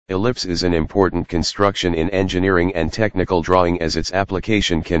Ellipse is an important construction in engineering and technical drawing, as its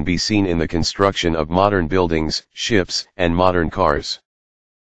application can be seen in the construction of modern buildings, ships, and modern cars.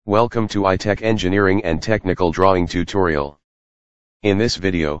 Welcome to iTech Engineering and Technical Drawing tutorial. In this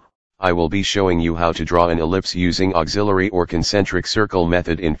video, I will be showing you how to draw an ellipse using auxiliary or concentric circle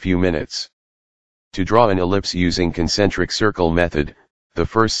method in few minutes. To draw an ellipse using concentric circle method, the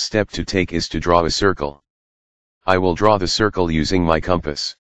first step to take is to draw a circle. I will draw the circle using my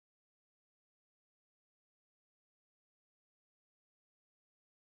compass.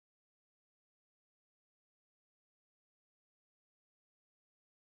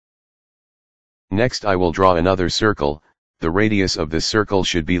 Next I will draw another circle. The radius of this circle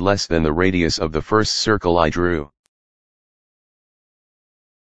should be less than the radius of the first circle I drew.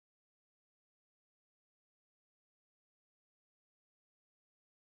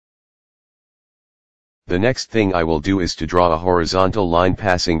 The next thing I will do is to draw a horizontal line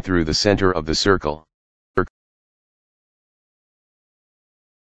passing through the center of the circle.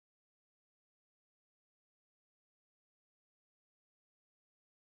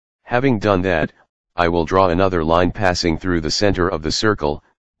 Having done that, I will draw another line passing through the center of the circle,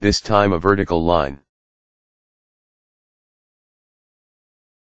 this time a vertical line.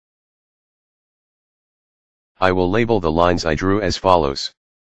 I will label the lines I drew as follows.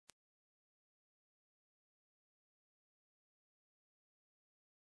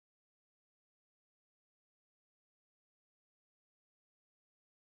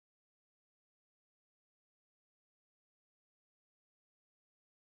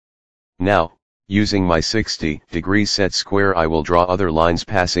 Now, using my 60-degree set square, I will draw other lines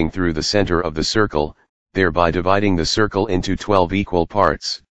passing through the center of the circle, thereby dividing the circle into 12 equal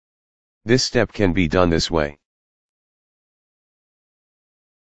parts. This step can be done this way.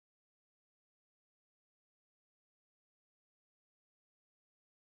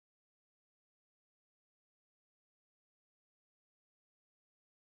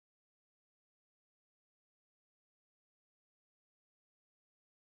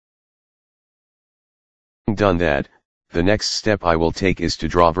 Done that, the next step I will take is to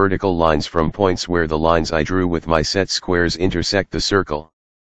draw vertical lines from points where the lines I drew with my set squares intersect the circle.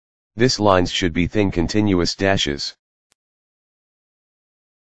 These lines should be thin continuous dashes.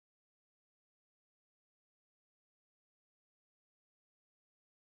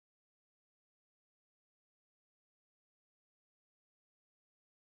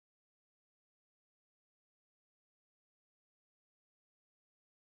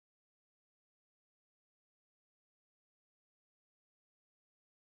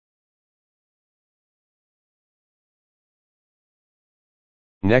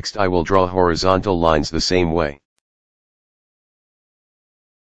 Next I will draw horizontal lines the same way.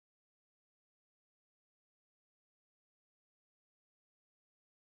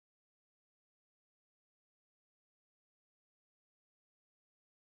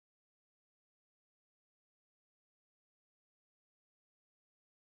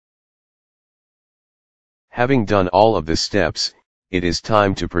 Having done all of the steps, it is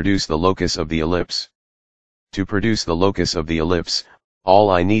time to produce the locus of the ellipse. To produce the locus of the ellipse,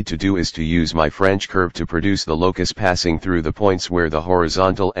 all I need to do is to use my French curve to produce the locus passing through the points where the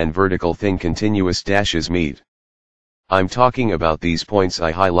horizontal and vertical thin continuous dashes meet. I'm talking about these points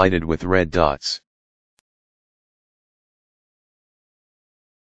I highlighted with red dots.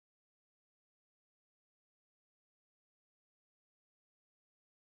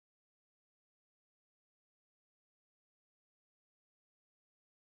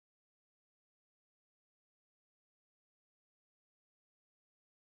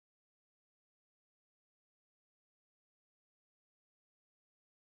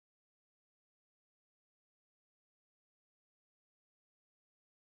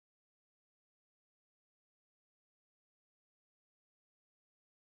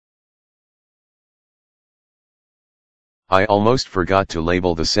 I almost forgot to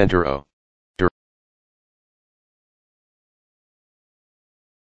label the center O.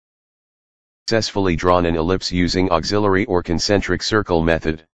 Successfully drawn an ellipse using auxiliary or concentric circle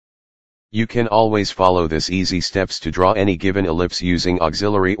method. You can always follow this easy steps to draw any given ellipse using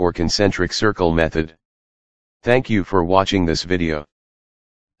auxiliary or concentric circle method. Thank you for watching this video.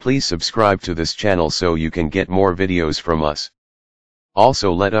 Please subscribe to this channel so you can get more videos from us.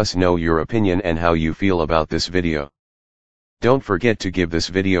 Also let us know your opinion and how you feel about this video. Don't forget to give this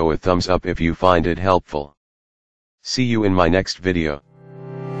video a thumbs up if you find it helpful. See you in my next video.